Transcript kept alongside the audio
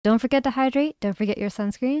Don't forget to hydrate, don't forget your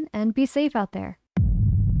sunscreen, and be safe out there.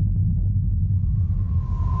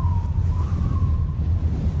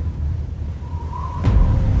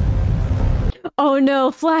 Oh no,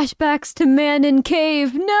 flashbacks to man in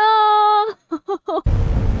cave. No!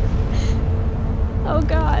 Oh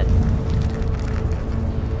god.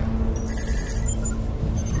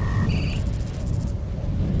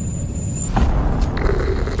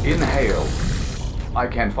 Inhale. I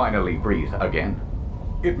can finally breathe again.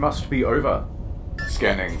 It must be over.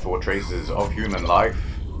 Scanning for traces of human life.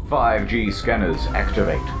 5G scanners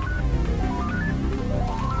activate.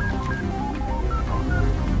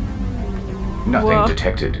 Nothing Whoa.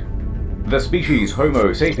 detected. The species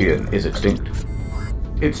Homo sapien is extinct.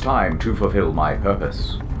 It's time to fulfill my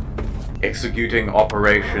purpose. Executing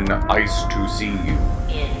Operation Ice to See You.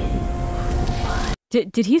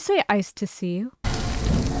 Did he say ice to see you?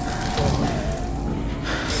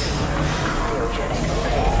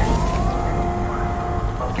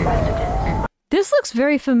 This looks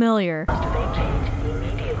very familiar.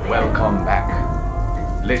 Welcome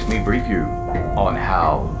back. Let me brief you on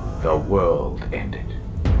how the world ended.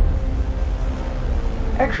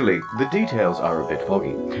 Actually, the details are a bit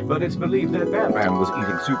foggy, but it's believed that Batman was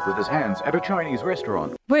eating soup with his hands at a Chinese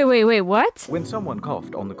restaurant Wait, what? when someone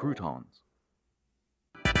coughed on the croutons.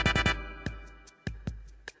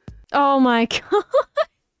 Oh my god.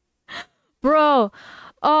 Bro,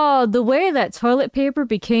 oh, the way that toilet paper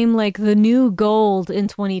became like the new gold in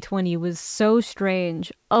 2020 was so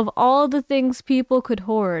strange. Of all the things people could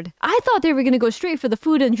hoard, I thought they were gonna go straight for the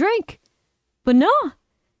food and drink. But no,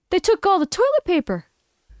 they took all the toilet paper.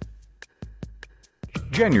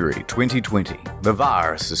 January 2020. The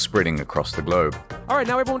virus is spreading across the globe, All right,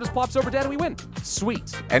 now everyone just plops over dead and we win.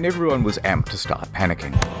 Sweet. and everyone was amped to start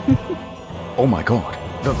panicking. Oh my god.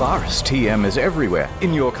 The virus TM is everywhere.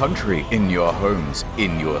 In your country, in your homes,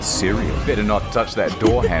 in your cereal. Better not touch that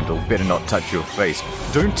door handle. Better not touch your face.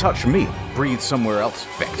 Don't touch me. Breathe somewhere else,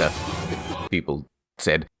 Vector. People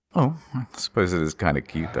said. Oh, I suppose it is kind of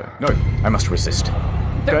cute though. No, I must resist.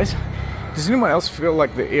 Guys, does anyone else feel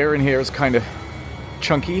like the air in here is kind of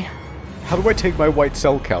chunky? How do I take my white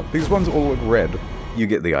cell count? These ones all look red. You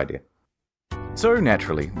get the idea. So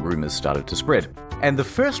naturally, rumors started to spread. And the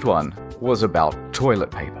first one was about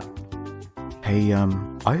toilet paper. Hey,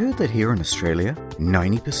 I heard that here in Australia,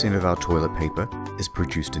 90% of our toilet paper is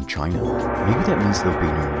produced in China. Maybe that means there'll be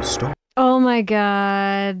no more stock. Oh my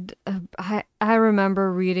god. I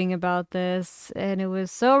remember reading about this, and it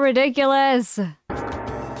was so ridiculous.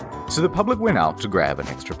 So the public went out to grab an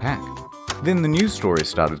extra pack. Then the news stories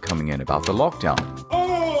started coming in about the lockdown.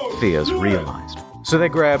 Fears realized. So they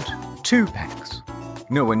grabbed 2 packs.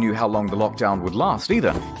 No one knew how long the lockdown would last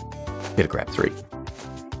either. Better grab 3.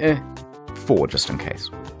 4 just in case.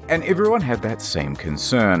 And everyone had that same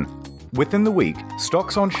concern. Within the week,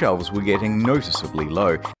 stocks on shelves were getting noticeably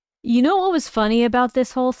low. You know what was funny about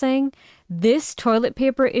this whole thing? This toilet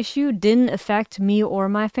paper issue didn't affect me or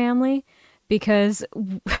my family because...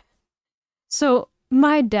 So,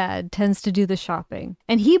 my dad tends to do the shopping,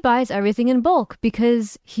 and he buys everything in bulk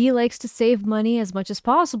because he likes to save money as much as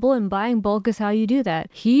possible, and buying bulk is how you do that.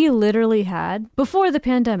 He literally had, before the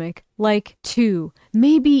pandemic, like 2,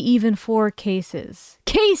 maybe even 4 cases.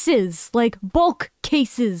 Cases! Like bulk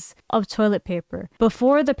cases of toilet paper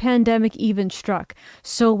before the pandemic even struck.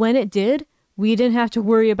 So when it did, we didn't have to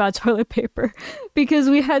worry about toilet paper because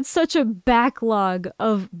we had such a backlog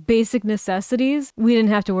of basic necessities. We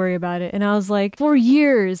didn't have to worry about it. And I was like, for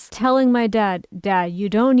years, telling my dad, you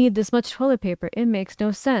don't need this much toilet paper. It makes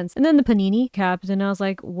no sense. And then the panini happened and I was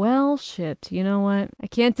like, well, shit, you know what? I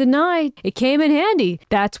can't deny it came in handy.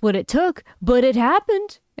 That's what it took, but it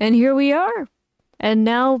happened. And here we are. And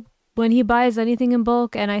now when he buys anything in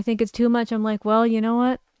bulk and I think it's too much, I'm like, well, you know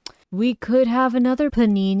what? We could have another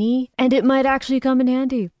panini, and it might actually come in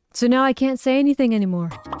handy. So now I can't say anything anymore.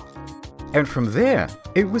 And from there,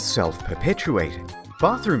 it was self-perpetuating.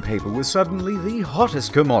 Bathroom paper was suddenly the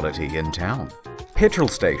hottest commodity in town. Petrol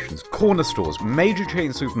stations, corner stores, major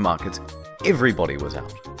chain supermarkets, everybody was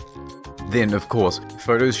out. Then, of course,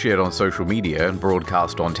 photos shared on social media and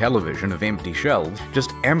broadcast on television of empty shelves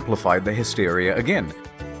just amplified the hysteria again.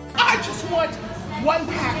 I just want 1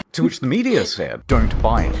 pack. To which the media said, don't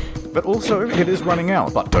buy it. But also, it is running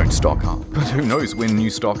out, but don't stock up. But who knows when new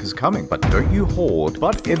stock is coming? But don't you hoard,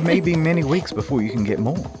 but it may be many weeks before you can get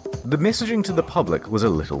more. The messaging to the public was a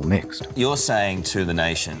little mixed. You're saying to the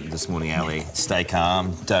nation this morning, Ali, stay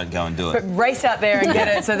calm, don't go and do it. But race out there and get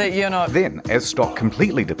it so that you're not... Then, as stock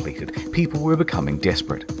completely depleted, people were becoming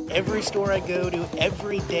desperate. Every store I go to,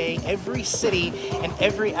 every day, every city, and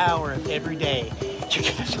every hour of every day, you're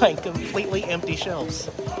going to find completely empty shelves.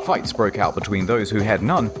 Fights broke out between those who had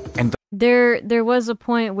none and There was a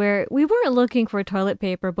point where we weren't looking for toilet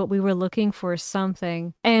paper, but we were looking for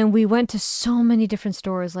something. And we went to so many different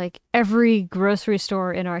stores, like every grocery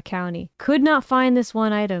store in our county. Could not find this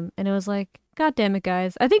one item. And it was like, God damn it,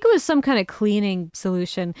 guys. I think it was some kind of cleaning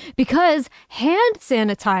solution because hand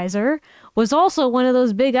sanitizer was also one of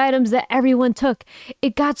those big items that everyone took.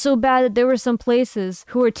 It got so bad that there were some places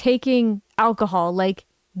who were taking alcohol, like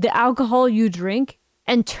the alcohol you drink,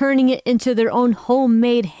 and turning it into their own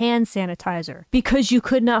homemade hand sanitizer because you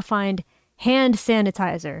could not find hand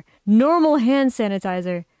sanitizer, normal hand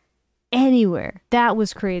sanitizer, anywhere. That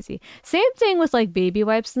was crazy. Same thing with like baby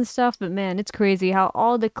wipes and stuff, but man, it's crazy how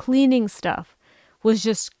all the cleaning stuff was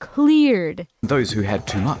just cleared. those who had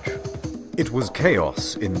too much. It was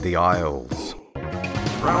chaos in the aisles.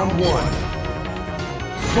 Round one.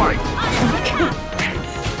 Fight!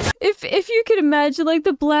 If you could imagine like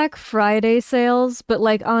the Black Friday sales, but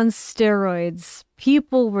like on steroids,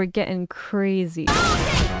 people were getting crazy.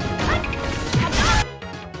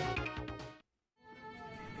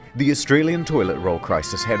 The Australian toilet roll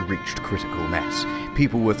crisis had reached critical mass.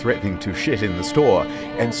 People were threatening to shit in the store,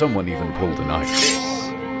 and someone even pulled a knife.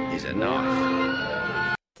 Is a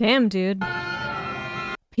knife. Damn, dude.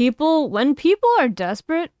 When people are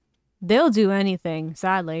desperate, they'll do anything,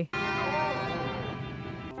 sadly.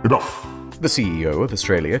 Enough. The CEO of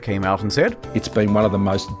Australia came out and said, It's been one of the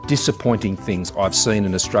most disappointing things I've seen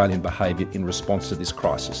in Australian behaviour in response to this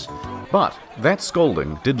crisis. but that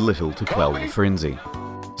scolding did little to quell the frenzy.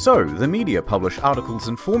 So, the media published articles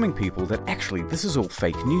informing people that actually this is all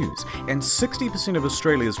fake news, and 60% of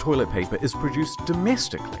Australia's toilet paper is produced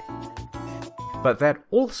domestically. But that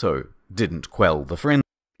also didn't quell the frenzy.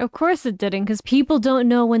 Of course it didn't, because people don't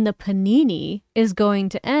know when the panini is going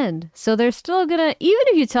to end. So they're still gonna, even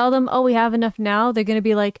if you tell them, oh, we have enough now, they're gonna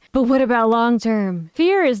be like, but what about long term?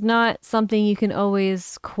 Fear is not something you can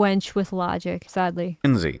always quench with logic, sadly.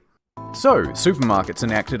 So, supermarkets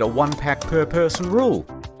enacted a one-pack per person rule.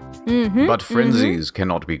 But frenzies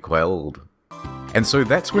cannot be quelled. And so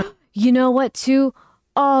that's when... You know what, too?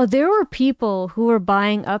 Oh, there were people who were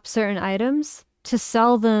buying up certain items to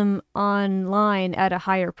sell them online at a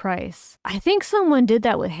higher price. I think someone did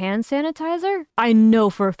that with hand sanitizer. I know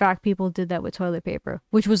for a fact people did that with toilet paper,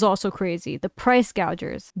 which was also crazy. The price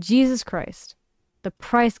gougers. Jesus Christ. The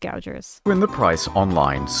price gougers. when the price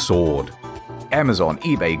online soared. Amazon,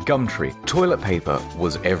 eBay, Gumtree, toilet paper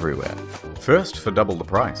was everywhere. First for double the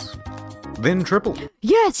price. Then triple.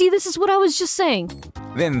 Yeah, see, this is what I was just saying.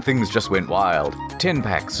 Then things just went wild.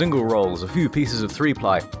 10-pack, single rolls, a few pieces of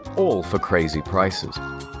 3-ply, all for crazy prices.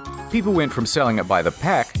 People went from selling it by the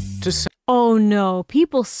pack to Oh no,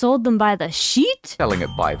 people sold them by the sheet? selling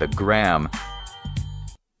it by the gram.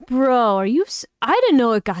 Bro, are you... I didn't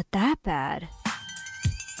know it got that bad.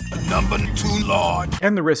 Number 2 large.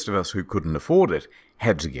 And the rest of us who couldn't afford it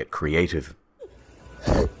had to get creative.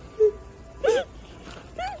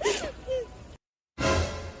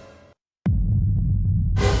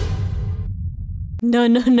 No,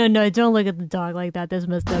 don't look at the dog like that. That's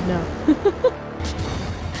messed up, no.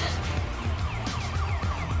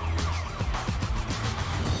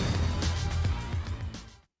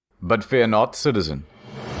 But fear not, citizen.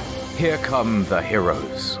 Here come the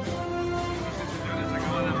heroes.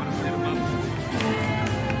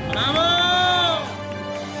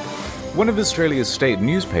 One of Australia's state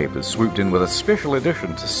newspapers swooped in with a special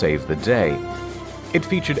edition to save the day. It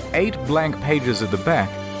featured 8 blank pages at the back,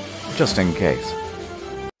 just in case.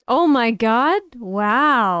 Oh my god.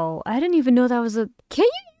 Wow. I didn't even know that was a... Can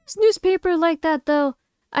you use newspaper like that, though?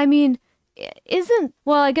 I mean, isn't...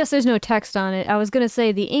 Well, I guess there's no text on it. I was gonna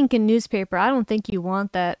say the ink in newspaper. I don't think you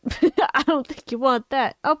want that. I don't think you want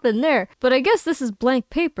that up in there. But I guess this is blank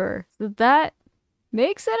paper. So that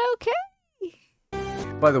makes it okay?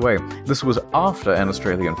 By the way, this was after an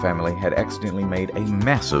Australian family had accidentally made a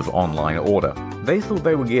massive online order. They thought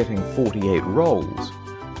they were getting 48 rolls.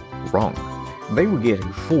 Wrong. They were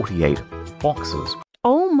getting 48 boxes.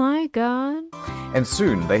 Oh my god. And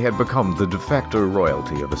soon they had become the de facto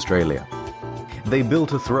royalty of Australia. They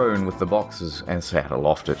built a throne with the boxes and sat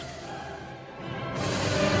aloft it.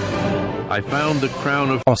 I found the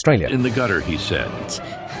crown of Australia. in the gutter, he said,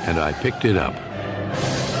 and I picked it up.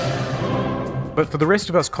 But for the rest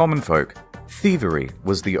of us common folk, thievery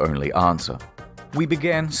was the only answer. We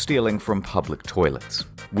began stealing from public toilets.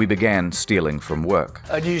 We began stealing from work.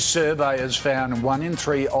 A new survey has found 1 in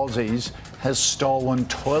 3 Aussies has stolen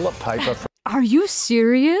toilet paper Are you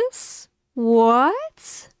serious?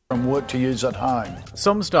 What? from work to use at home.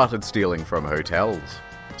 Some started stealing from hotels.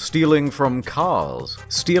 stealing from cars,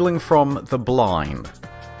 stealing from the blind.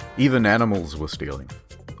 Even animals were stealing.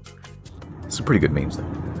 Some pretty good memes, though.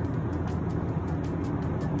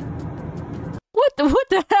 What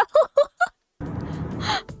the hell?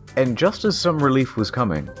 And just as some relief was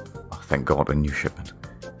coming, oh, thank God, a new shipment.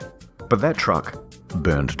 But that truck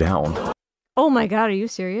burned down. Oh my God, are you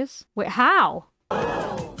serious? Wait, how?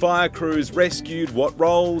 Fire crews rescued what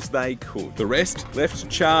rolls they could. The rest left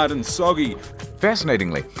charred and soggy.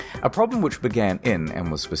 Fascinatingly, a problem which began in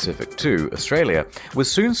and was specific to Australia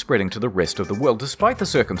was soon spreading to the rest of the world, despite the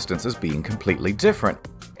circumstances being completely different.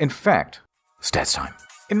 In fact, stats time.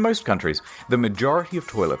 In most countries, the majority of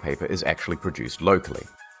toilet paper is actually produced locally.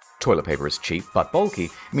 Toilet paper is cheap but bulky,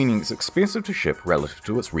 meaning it's expensive to ship relative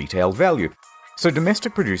to its retail value. So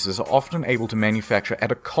domestic producers are often able to manufacture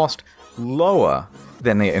at a cost lower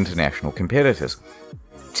than their international competitors.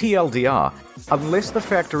 TLDR, unless the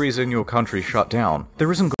factories in your country shut down,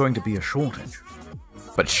 there isn't going to be a shortage.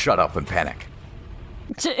 But shut up and panic.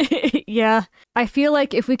 Yeah, I feel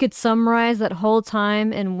like if we could summarize that whole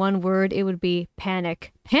time in one word, it would be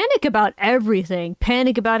panic. Panic about everything.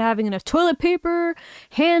 Panic about having enough toilet paper,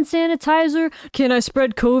 hand sanitizer. Can I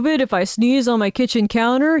spread COVID if I sneeze on my kitchen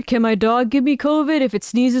counter? Can my dog give me COVID if it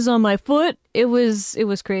sneezes on my foot? It was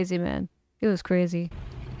crazy, man. It was crazy.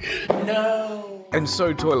 No. And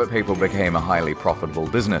so toilet paper became a highly profitable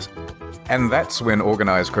business. And that's when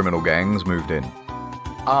organized criminal gangs moved in.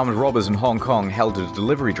 Armed robbers in Hong Kong held a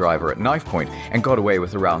delivery driver at knife point and got away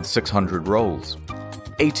with around 600 rolls.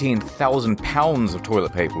 18,000 pounds of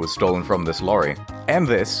toilet paper was stolen from this lorry. And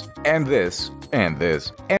this, and this, and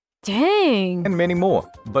this, and dang! And many more.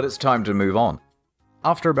 But it's time to move on.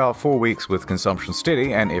 After about 4 weeks with consumption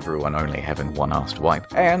steady and everyone only having one ass to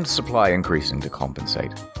wipe, and supply increasing to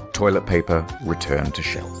compensate, toilet paper returned to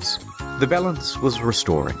shelves. The balance was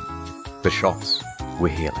restoring. The shops were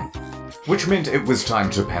healing. Which meant it was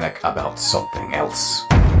time to panic about something else.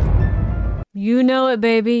 You know it,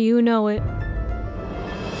 baby. You know it.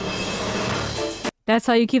 That's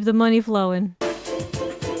how you keep the money flowing.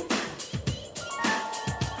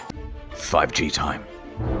 5G time.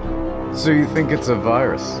 So you think it's a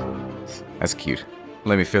virus? That's cute.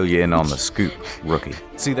 Let me fill you in on the scoop, rookie.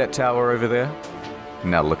 See that tower over there?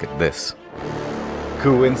 Now look at this.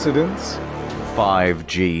 Coincidence? 5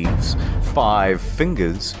 Gs, 5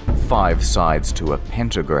 fingers, 5 sides to a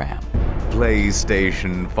pentagram.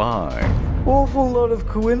 PlayStation 5. Awful lot of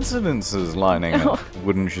coincidences lining up,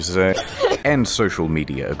 wouldn't you say? And social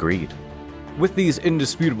media agreed. With these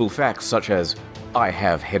indisputable facts such as, I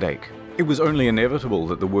have headache, it was only inevitable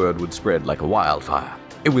that the word would spread like a wildfire.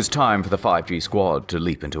 It was time for the 5G squad to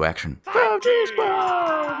leap into action. 5G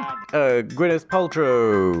squad! Gwyneth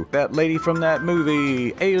Paltrow, that lady from that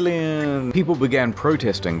movie, Alien. People began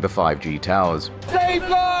protesting the 5G towers. Save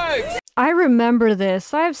lives! I remember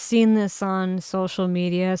this. I've seen this on social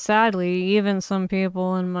media. Sadly, even some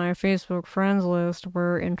people in my Facebook friends list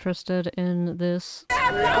were interested in this.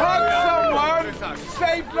 Hug someone!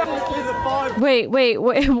 Save lives! Wait.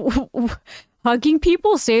 Hugging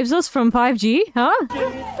people saves us from 5G? Huh?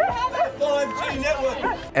 5G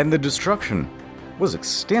network! And the destruction was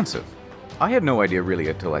extensive. I had no idea really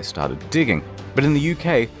until I started digging, but in the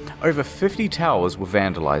UK, over 50 towers were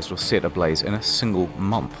vandalized or set ablaze in a single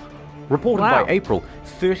month. Reported by April,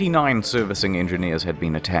 39 servicing engineers had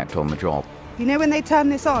been attacked on the job. You know when they turn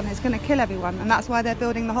this on, it's going to kill everyone, and that's why they're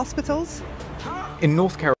building the hospitals? In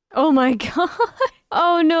North Carolina... Oh my god.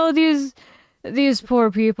 Oh no, these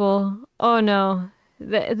poor people. Oh no.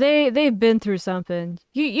 They've been through something.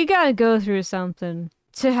 You gotta go through something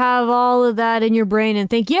to have all of that in your brain and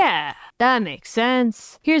think, yeah, that makes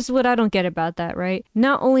sense. Here's what I don't get about that, right?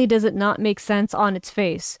 Not only does it not make sense on its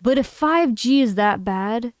face, but if 5G is that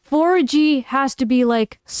bad, 4G has to be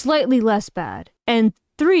like slightly less bad. And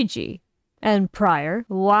 3G and prior,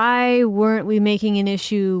 why weren't we making an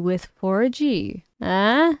issue with 4G?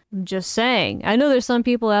 I'm just saying. I know there's some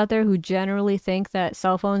people out there who generally think that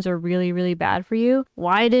cell phones are really, really bad for you.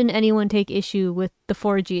 Why didn't anyone take issue with the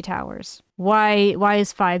 4G towers? Why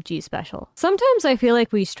is 5G special? Sometimes I feel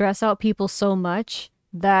like we stress out people so much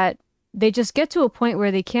that they just get to a point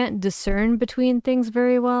where they can't discern between things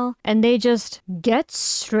very well, and they just get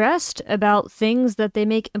stressed about things that they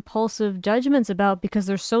make impulsive judgments about because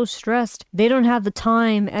they're so stressed. They don't have the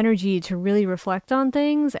time, energy to really reflect on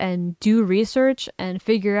things and do research and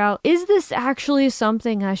figure out, is this actually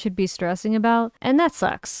something I should be stressing about? And that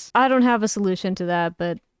sucks. I don't have a solution to that,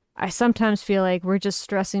 but I sometimes feel like we're just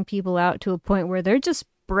stressing people out to a point where they're just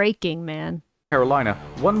breaking, man. Carolina,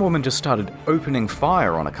 one woman just started opening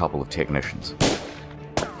fire on a couple of technicians.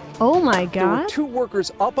 Oh my There were God. 2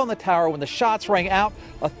 workers up on the tower when the shots rang out.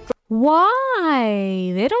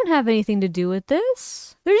 Why? They don't have anything to do with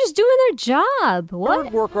this. They're just doing their job. What?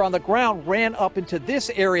 Third worker on the ground ran up into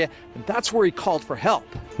this area, and that's where he called for help.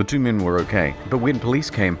 The 2 men were okay, but when police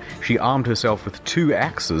came, she armed herself with 2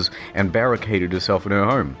 axes and barricaded herself in her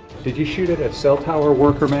home. Did you shoot at a cell tower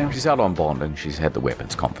worker, ma'am? She's out on bond and she's had the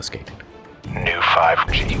weapons confiscated. New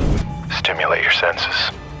 5G. Stimulate your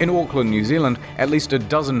senses. In Auckland, New Zealand, at least a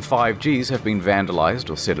dozen 5Gs have been vandalized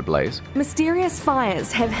or set ablaze. Mysterious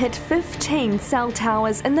fires have hit 15 cell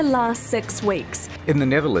towers in the last 6 weeks. In the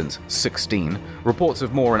Netherlands, 16. Reports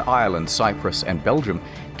of more in Ireland, Cyprus, and Belgium.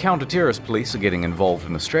 Counter-terrorist police are getting involved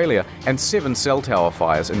in Australia, and 7 cell tower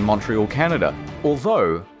fires in Montreal, Canada.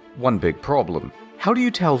 Although, one big problem. How do you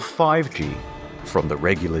tell 5G from the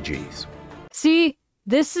regular Gs? See,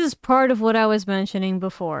 this is part of what I was mentioning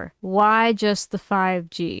before. Why just the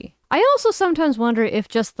 5G? I also sometimes wonder if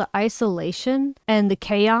just the isolation and the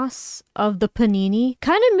chaos of the panini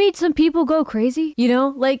kind of made some people go crazy. You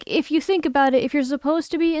know, like if you think about it, if you're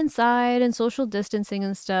supposed to be inside and social distancing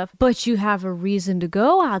and stuff, but you have a reason to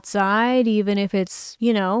go outside, even if it's,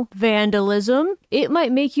 you know, vandalism, it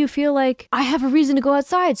might make you feel like I have a reason to go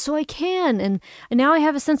outside, so I can. And now I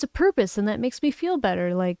have a sense of purpose, and that makes me feel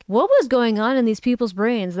better. Like, what was going on in these people's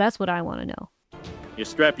brains? That's what I want to know. You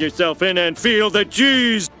strap yourself in and feel the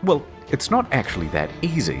G's! Well, it's not actually that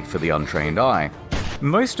easy for the untrained eye.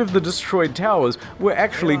 Most of the destroyed towers were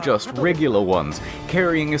actually just regular ones,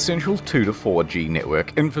 carrying essential 2 to 4G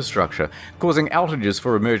network infrastructure, causing outages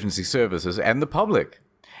for emergency services and the public.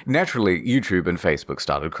 Naturally, YouTube and Facebook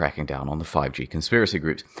started cracking down on the 5G conspiracy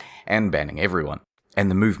groups and banning everyone, and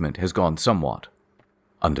the movement has gone somewhat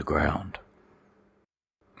underground.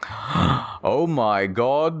 Oh my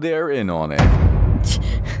God, they're in on it.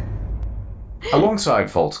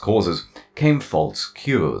 Alongside false causes came false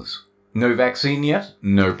cures. No vaccine yet?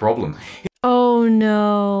 No problem. Oh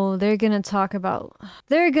no, they're gonna talk about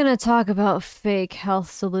fake health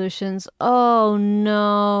solutions. Oh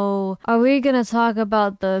no. Are we gonna talk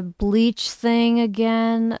about the bleach thing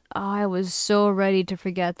again? Oh, I was so ready to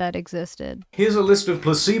forget that existed. Here's a list of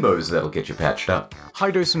placebos that'll get you patched up.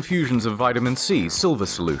 High-dose infusions of vitamin C, silver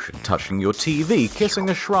solution, touching your TV, kissing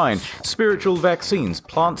a shrine, spiritual vaccines,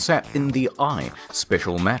 plant sap in the eye,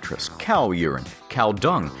 special mattress, cow urine, cow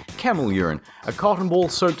dung, camel urine, a cotton ball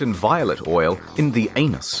soaked in violet oil in the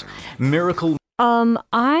anus, miracle...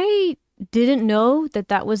 I didn't know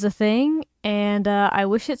that was a thing, and I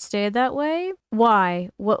wish it stayed that way. Why?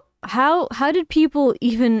 What? How did people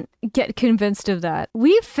even get convinced of that?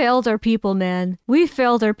 We've failed our people, man. We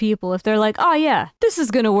failed our people if they're like, oh yeah, this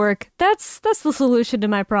is gonna work. That's the solution to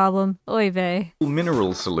my problem. Oy vey.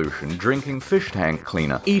 Mineral solution, drinking fish tank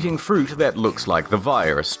cleaner, eating fruit that looks like the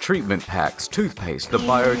virus, treatment packs, toothpaste, the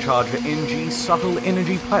biocharger NG subtle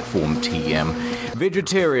energy platform TM,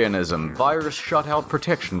 vegetarianism, virus shutout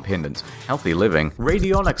protection pendants, healthy living,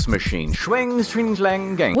 radionics machine, schwang string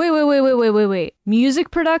lang gang. Wait.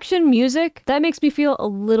 Music production? Music? That makes me feel a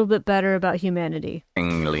little bit better about humanity.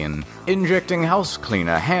 Alien. Injecting house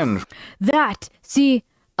cleaner, hand... That! See,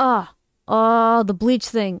 the bleach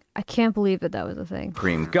thing. I can't believe that was a thing.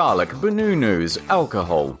 Cream, garlic, banunus,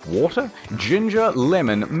 alcohol, water, ginger,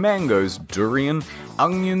 lemon, mangoes, durian,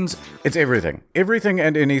 onions. It's everything. Everything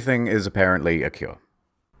and anything is apparently a cure.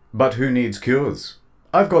 But who needs cures?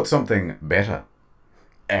 I've got something better.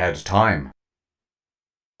 Add time.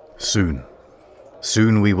 Soon.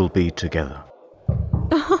 Soon we will be together.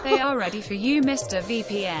 They are ready for you, Mr.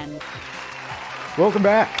 VPN. Welcome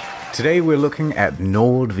back. Today we're looking at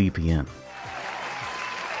NordVPN.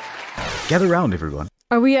 Gather round, everyone.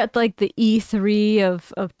 Are we at like the E3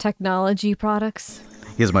 of technology products?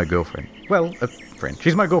 Here's my girlfriend. Well, a friend.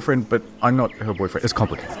 She's my girlfriend, but I'm not her boyfriend. It's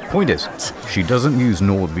complicated. Point is, she doesn't use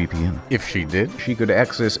NordVPN. If she did, she could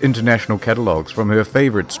access international catalogs from her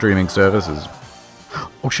favorite streaming services.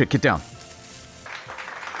 Oh shit, get down.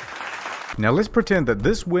 Now let's pretend that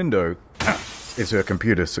this window is her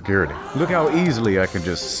computer security. Look how easily I can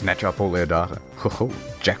just snatch up all their data. Oh,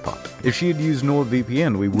 jackpot. If she had used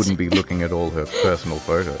NordVPN, we wouldn't be looking at all her personal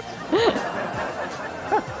photos.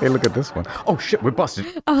 Hey, look at this one. Oh shit, we're busted.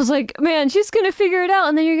 I was like, man, she's gonna figure it out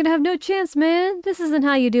and then you're gonna have no chance, man. This isn't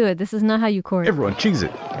how you do it. This is not how you court. Everyone, cheese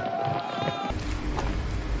it.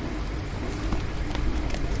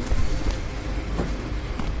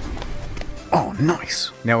 Oh,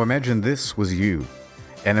 nice. Now imagine this was you.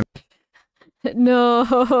 And no.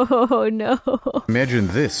 Imagine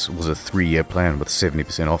this was a 3-year plan with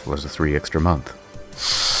 70% off plus a 3 extra month.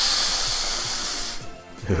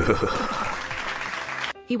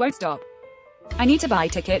 He won't stop. I need to buy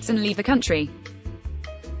tickets and leave the country.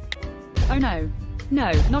 Oh no. No,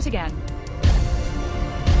 not again.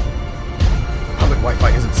 Public Wi-Fi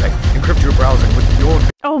isn't safe. Encrypt your browsing with your...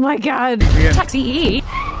 Oh my god. VPN. Taxi.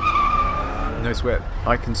 No sweat.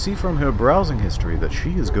 I can see from her browsing history that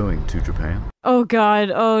she is going to Japan. Oh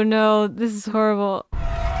god. Oh no. This is horrible.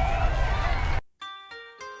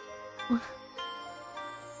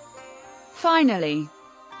 Finally.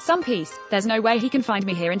 Some peace. There's no way he can find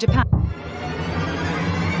me here in Japan.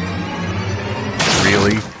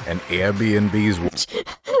 Really? An Airbnb's...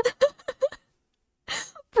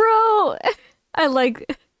 Bro! I like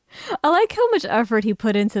how much effort he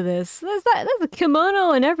put into this. That's a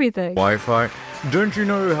kimono and everything. Wi-Fi? Don't you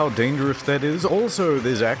know how dangerous that is? Also,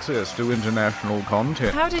 there's access to international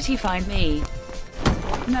content. How did he find me?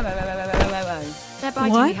 No. They're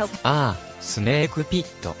biting What? me. Help. ああ、スネークピッ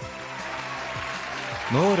ト。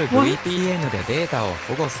ノール VPN でデータを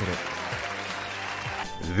保護する。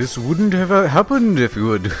This wouldn't have happened if you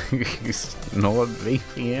would use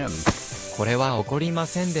NordVPN. これは起こりま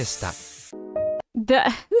せんでした。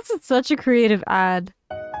This is such a creative ad.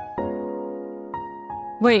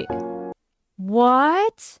 Wait.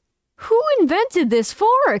 What? Who invented this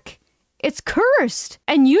fork? It's cursed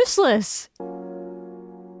and useless.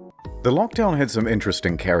 The lockdown had some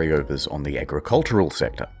interesting carryovers on the agricultural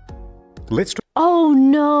sector. Let's talk. Oh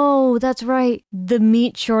no, that's right. The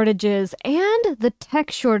meat shortages and the tech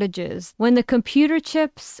shortages. When the computer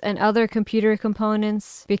chips and other computer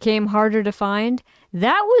components became harder to find,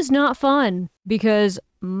 that was not fun because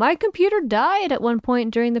my computer died at one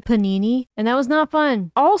point during the panini, and that was not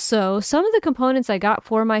fun. Also, some of the components I got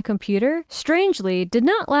for my computer, strangely, did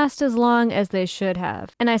not last as long as they should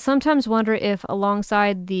have. And I sometimes wonder if,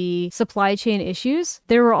 alongside the supply chain issues,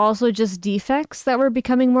 there were also just defects that were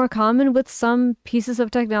becoming more common with some pieces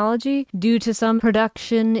of technology due to some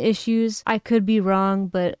production issues. I could be wrong,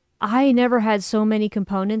 but I never had so many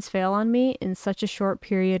components fail on me in such a short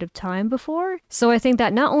period of time before. So I think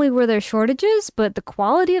that not only were there shortages, but the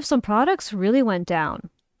quality of some products really went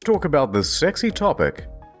down. Talk about the sexy topic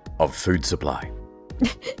of food supply.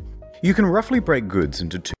 You can roughly break goods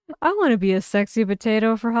into two. I want to be a sexy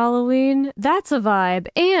potato for Halloween. That's a vibe,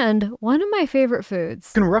 and one of my favorite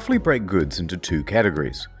foods. You can roughly break goods into two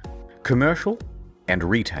categories: commercial and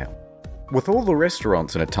retail. With all the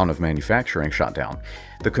restaurants and a ton of manufacturing shut down,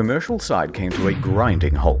 the commercial side came to a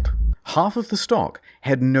grinding halt. Half of the stock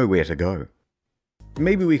had nowhere to go.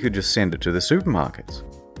 Maybe we could just send it to the supermarkets.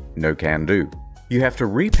 No can do. You have to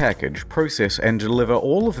repackage, process, and deliver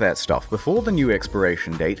all of that stuff before the new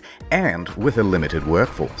expiration date and with a limited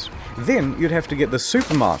workforce. Then you'd have to get the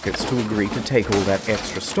supermarkets to agree to take all that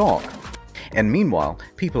extra stock. And meanwhile,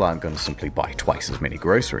 people aren't going to simply buy twice as many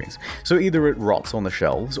groceries, so either it rots on the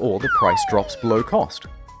shelves or the price drops below cost.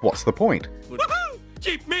 What's the point?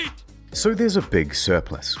 Cheap meat! So there's a big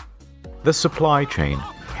surplus. The supply chain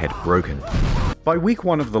had broken. By week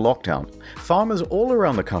 1 of the lockdown, farmers all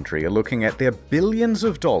around the country are looking at their billions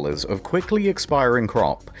of dollars of quickly expiring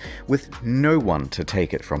crop with no one to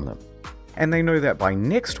take it from them. And they know that by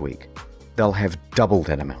next week, they'll have double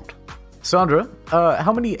that amount. Sandra,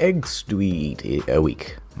 how many eggs do we eat a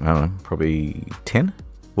week? I don't know, probably 10?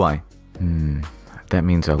 Why? That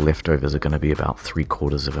means our leftovers are going to be about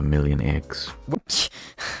 750,000 eggs.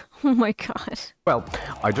 Oh my god. Well,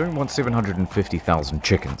 I don't want 750,000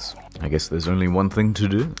 chickens. I guess there's only one thing to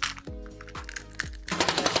do.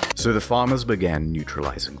 So the farmers began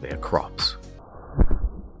neutralizing their crops.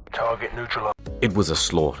 Target neutralized. It was a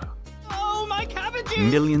slaughter. Oh, my cabbages!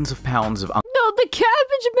 Millions of pounds of No, the cabbage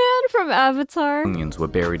man from Avatar. onions were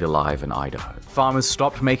buried alive in Idaho. Farmers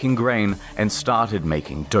stopped making grain and started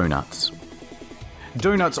making donuts.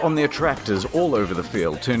 Donuts on their tractors all over the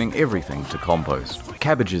field, turning everything to compost.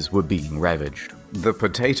 Cabbages were being ravaged. The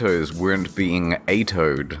potatoes weren't being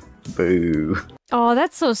atoed. Boo. Oh,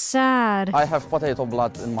 that's so sad. I have potato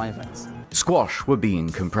blood in my veins. Squash were being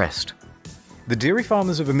compressed. The dairy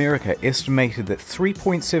farmers of America estimated that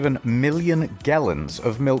 3.7 million gallons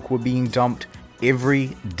of milk were being dumped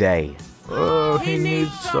every day. Oh, he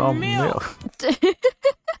needs some milk.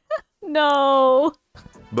 No.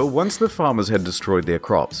 But once the farmers had destroyed their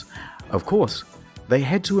crops, of course, they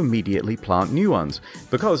had to immediately plant new ones,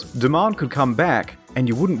 because demand could come back and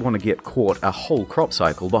you wouldn't want to get caught a whole crop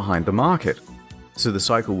cycle behind the market. So the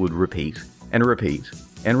cycle would repeat and repeat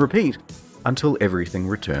and repeat until everything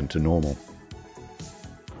returned to normal.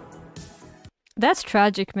 That's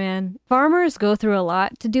tragic, man. Farmers go through a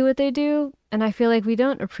lot to do what they do, and I feel like we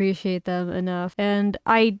don't appreciate them enough. And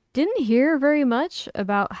I didn't hear very much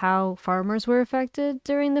about how farmers were affected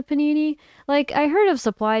during the panini. Like, I heard of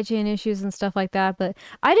supply chain issues and stuff like that, but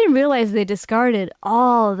I didn't realize they discarded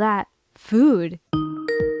all that food.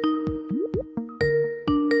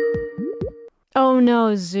 Oh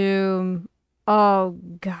no, Zoom. Oh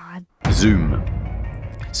God. Zoom.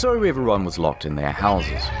 So everyone was locked in their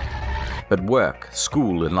houses. But work,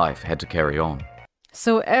 school, and life had to carry on.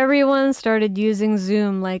 So everyone started using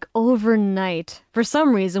Zoom like overnight. For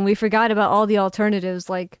some reason, we forgot about all the alternatives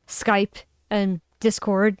like Skype and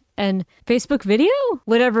Discord and Facebook video?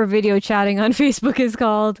 Whatever video chatting on Facebook is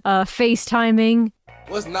called. FaceTiming.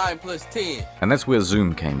 What's 9 plus 10? And that's where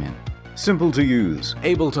Zoom came in. Simple to use,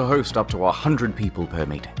 able to host up to 100 people per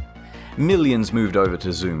meeting. Millions moved over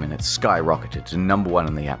to Zoom and it skyrocketed to #1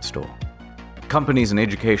 in the App Store. Companies and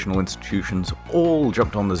educational institutions all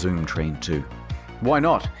jumped on the Zoom train too. Why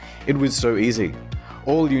not? It was so easy.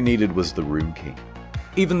 All you needed was the room key.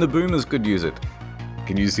 Even the boomers could use it.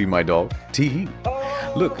 Can you see my dog? Tee-hee.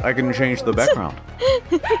 Look, I can change the background.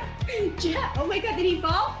 Yeah. Oh my God, did he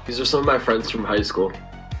fall? These are some of my friends from high school.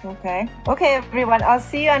 Okay. Okay, everyone. I'll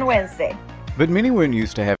see you on Wednesday. But many weren't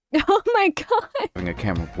used to Oh my God. having a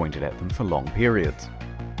camera pointed at them for long periods.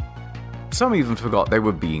 Some even forgot they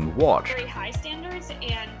were being watched. Very high standards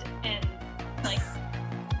and like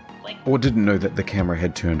Or didn't know that the camera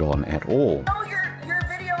had turned on at all. Oh, your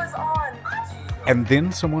video is on. And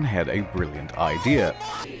then someone had a brilliant idea.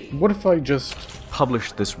 What if I just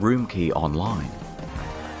published this room key online?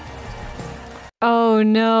 Oh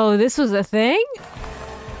no, this was a thing?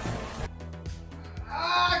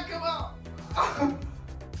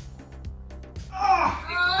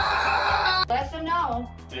 let them know.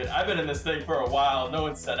 Dude, I've been in this thing for a while. No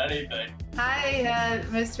one said anything. Hi,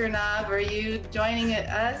 Mr. Knob. Are you joining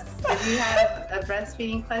us? Do you have a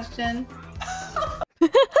breastfeeding question?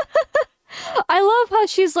 I love how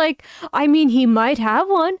she's like, I mean, he might have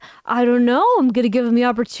one. I don't know. I'm going to give him the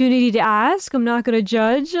opportunity to ask. I'm not going to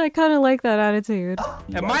judge. I kind of like that attitude.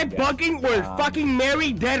 Am I bugging? We're fucking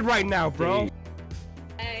married dead right now, bro.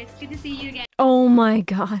 It's good to see you again. Oh my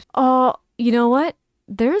God. Oh, you know what?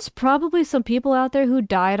 There's probably some people out there who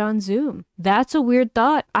died on Zoom. That's a weird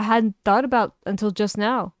thought I hadn't thought about until just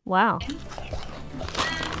now. Wow.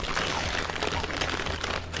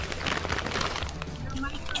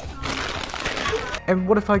 And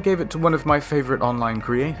what if I gave it to one of my favorite online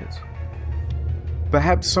creators?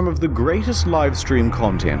 Perhaps some of the greatest live stream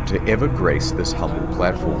content to ever grace this humble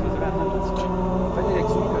platform.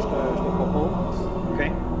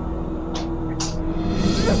 Okay.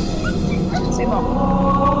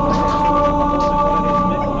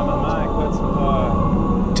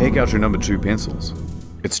 Take out your number 2 pencils.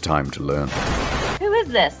 It's time to learn. Who is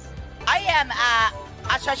this? I am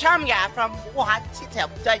Ashashamya from Wuhan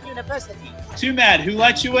University. Too mad. Who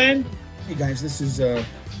let you in? Hey guys, this is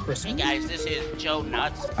Chris. Hey guys, this is Joe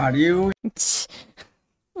Nuts. Are you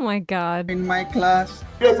Oh my God. in my class?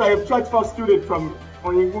 Yes, I am transfer student from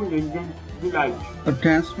Oyingun village. A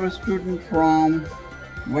transfer student from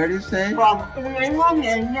where do you say? From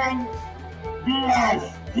Oyingun village.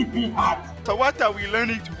 So what are we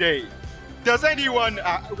learning today? Does anyone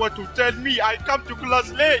want to tell me I come to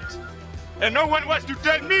class late? And no one wants to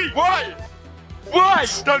tell me why? Why?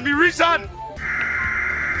 Tell me reason.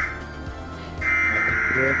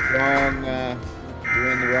 You're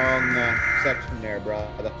in the wrong section there,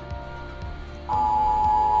 brother.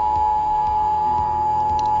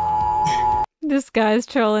 This guy's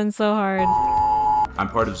trolling so hard. I'm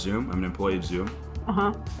part of Zoom. I'm an employee of Zoom.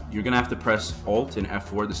 You're gonna have to press Alt and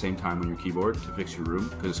F4 at the same time on your keyboard to fix your room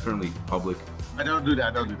because it's currently public. I don't do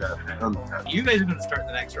that. You guys are going to start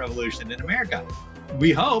the next revolution in America.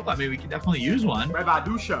 We hope. I mean, we can definitely use one.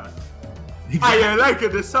 Revolution. I like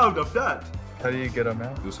the sound of that. How do you get him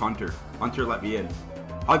out? It was Hunter. Hunter let me in.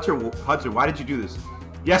 Hunter, why did you do this?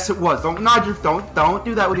 Yes, it was. Don't nod your. Don't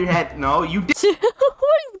do that with your head. No, you did.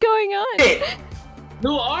 What is going on?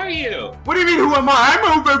 Who are you? What do you mean, who am I?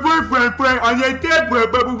 I'm on your dead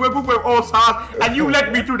and you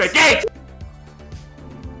let me through the gate!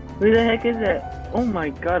 Who the heck is it? Oh my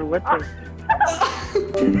God, what the?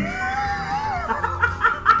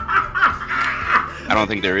 I don't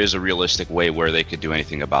think there is a realistic way where they could do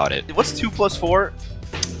anything about it. What's 2 plus 4?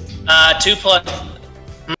 2 plus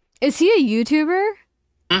Is he a YouTuber?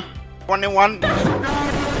 21.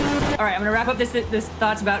 All right, I'm gonna wrap up this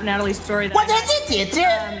thoughts about Natalie's story.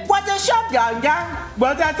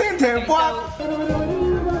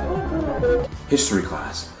 History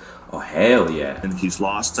class. Oh hell yeah! And he's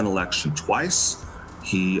lost an election twice.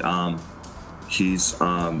 He's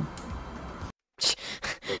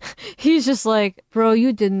just like, bro,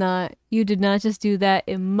 you did not just do that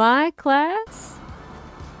in my class.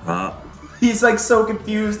 He's like so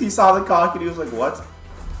confused. He saw the cock and he was like, what?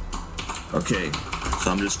 okay. So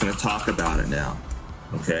I'm just gonna talk about it now.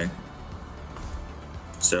 Okay.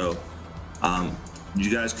 So, You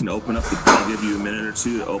guys can open up the. I'll give you a minute or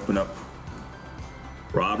two to open up.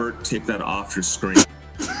 Robert, take that off your screen.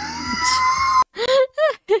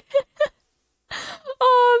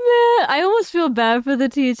 Oh man, I almost feel bad for the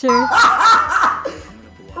teacher.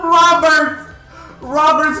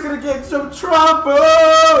 Robert's gonna get some trouble!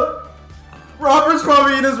 Robert's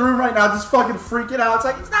probably in his room right now just fucking freaking out. It's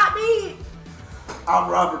like, it's not me! I'm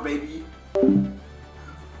Robert, baby.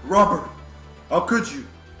 Robert, how could you?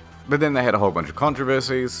 But then they had a whole bunch of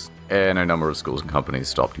controversies, and a number of schools and companies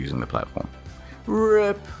stopped using the platform.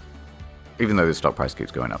 RIP. Even though the stock price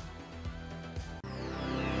keeps going up.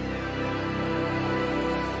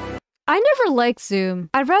 I never liked Zoom.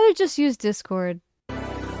 I'd rather just use Discord.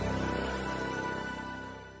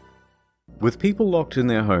 With people locked in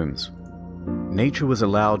their homes, nature was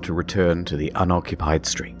allowed to return to the unoccupied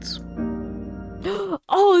streets.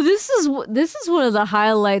 Oh, this is one of the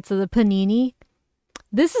highlights of the panini.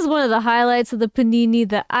 This is one of the highlights of the panini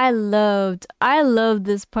that I loved. I loved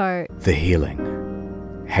this part. The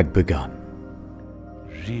healing had begun.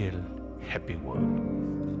 Real happy world.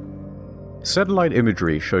 Satellite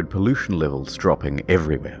imagery showed pollution levels dropping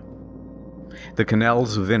everywhere. The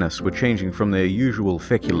canals of Venice were changing from their usual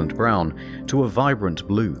feculent brown to a vibrant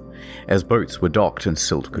blue, as boats were docked and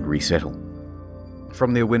silt could resettle.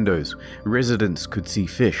 From their windows, residents could see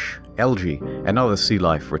fish, algae, and other sea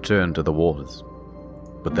life return to the waters.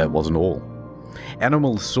 But that wasn't all.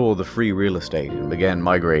 Animals saw the free real estate and began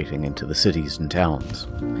migrating into the cities and towns.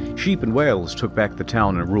 Sheep and whales took back the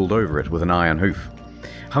town and ruled over it with an iron hoof.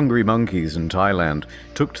 Hungry monkeys in Thailand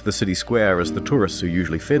took to the city square as the tourists who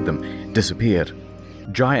usually fed them disappeared.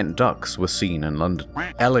 Giant ducks were seen in London.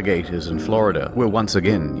 Alligators in Florida were once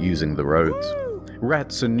again using the roads.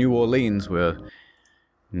 Rats in New Orleans were...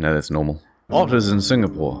 No, that's normal. Otters in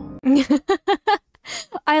Singapore.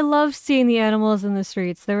 I loved seeing the animals in the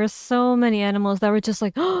streets. There were so many animals that were just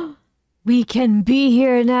like, oh, we can be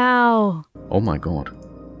here now. Oh my god.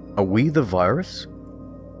 Are we the virus?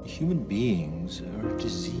 Human beings are a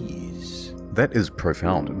disease. That is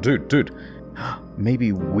profound. Dude.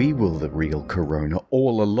 Maybe we were the real corona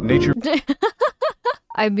all along. Nature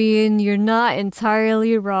I mean, you're not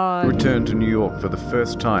entirely wrong. returned to New York for the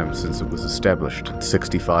first time since it was established in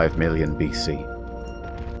 65 million BC.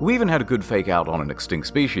 We even had a good fake out on an extinct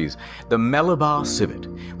species, the Malabar civet,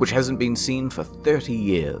 which hasn't been seen for 30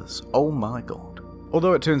 years. Oh my god.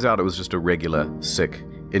 Although it turns out it was just a regular, sick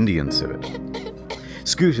Indian civet.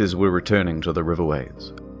 Scooters were returning to the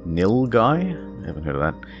riverways. Nilgai? Haven't heard of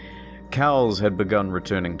that. Cows had begun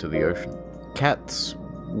returning to the ocean. Cats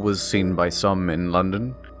was seen by some in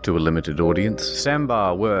London, to a limited audience.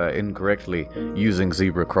 Sambar were incorrectly using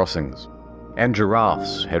zebra crossings. And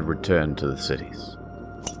giraffes had returned to the cities.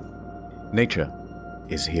 Nature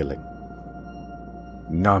is healing.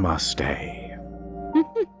 Namaste.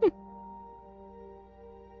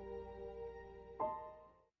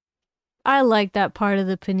 I like that part of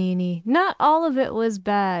the panini. Not all of it was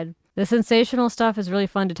bad. The sensational stuff is really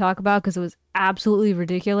fun to talk about because it was absolutely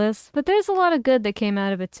ridiculous, but there's a lot of good that came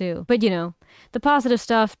out of it too. But you know, the positive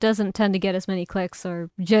stuff doesn't tend to get as many clicks or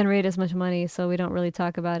generate as much money, so we don't really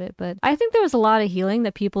talk about it. But I think there was a lot of healing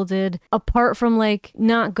that people did apart from like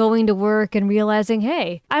not going to work and realizing,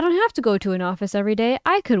 hey, I don't have to go to an office every day.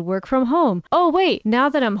 I could work from home. Oh wait, now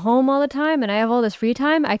that I'm home all the time and I have all this free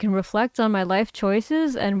time, I can reflect on my life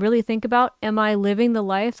choices and really think about, am I living the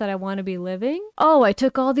life that I want to be living? Oh, I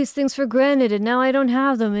took all these things for granted and now I don't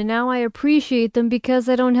have them, and now I appreciate them because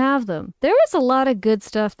I don't have them. There was a lot of good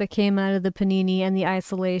stuff that came out of the panini and the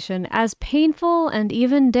isolation, as painful and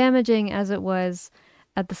even damaging as it was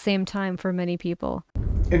at the same time for many people.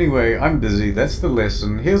 Anyway, I'm busy. That's the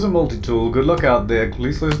lesson. Here's a multi-tool. Good luck out there.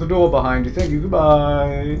 Please close the door behind you. Thank you.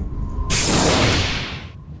 Goodbye.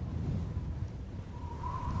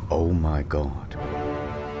 Oh my god.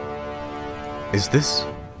 Is this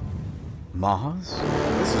Mars?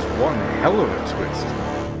 This is one hell of a twist.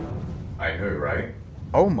 I know, right?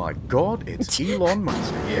 Oh my god, it's Elon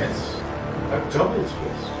Musk. Yes. A double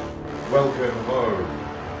twist. Welcome home,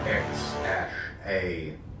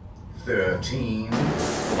 X-A13.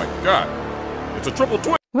 Oh my god, it's a triple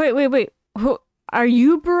twist. Wait. Are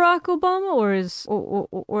you Barack Obama,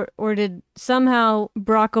 or did somehow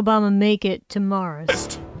Barack Obama make it to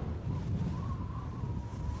Mars?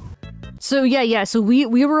 So yeah, so we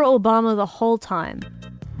were Obama the whole time.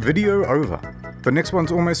 Video over. The next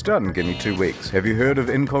one's almost done. Give me 2 weeks. Have you heard of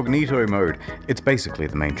incognito mode? It's basically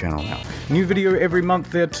the main channel now. New video every month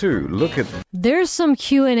there too. Look at... There's some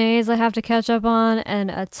Q&As I have to catch up on, and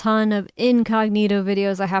a ton of incognito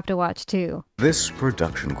videos I have to watch too. this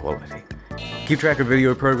production quality. Keep track of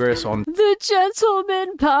video progress on The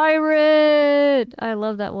Gentleman Pirate! I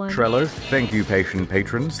love that one. Trello. Thank you, patient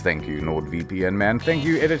patrons. Thank you, NordVPN man. Thank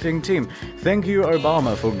you, editing team. Thank you,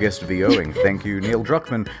 Obama, for guest VOing. Thank you, Neil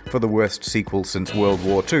Druckmann, for the worst sequel since World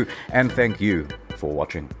War II. And thank you for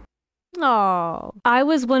watching. Oh, I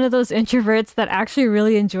was one of those introverts that actually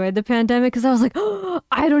really enjoyed the pandemic because I was like, oh,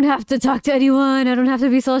 I don't have to talk to anyone. I don't have to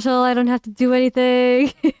be social. I don't have to do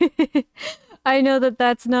anything. I know that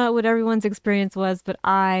that's not what everyone's experience was, but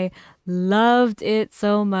I loved it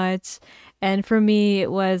so much. And for me,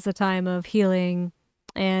 it was a time of healing.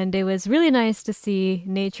 And it was really nice to see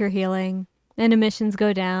nature healing and emissions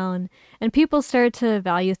go down. And people start to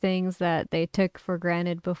value things that they took for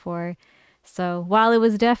granted before. So while it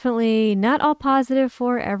was definitely not all positive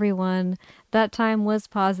for everyone, that time was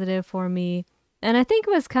positive for me. And I think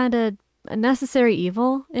it was kind of a necessary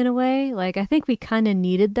evil in a way. Like, I think we kind of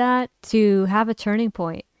needed that to have a turning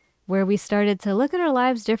point where we started to look at our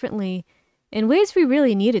lives differently in ways we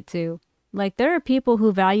really needed to. Like, there are people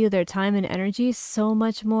who value their time and energy so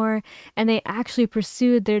much more, and they actually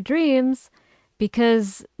pursued their dreams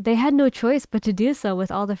because they had no choice but to do so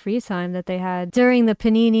with all the free time that they had during the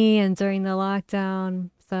panini and during the lockdown.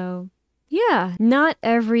 So yeah, not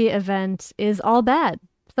every event is all bad.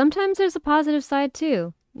 Sometimes there's a positive side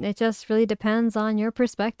too. It just really depends on your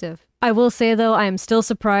perspective. I will say though, I am still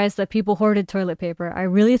surprised that people hoarded toilet paper. I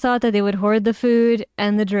really thought that they would hoard the food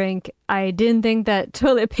and the drink. I didn't think that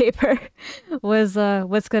toilet paper was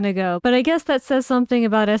what's gonna go. But I guess that says something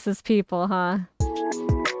about us as people, huh?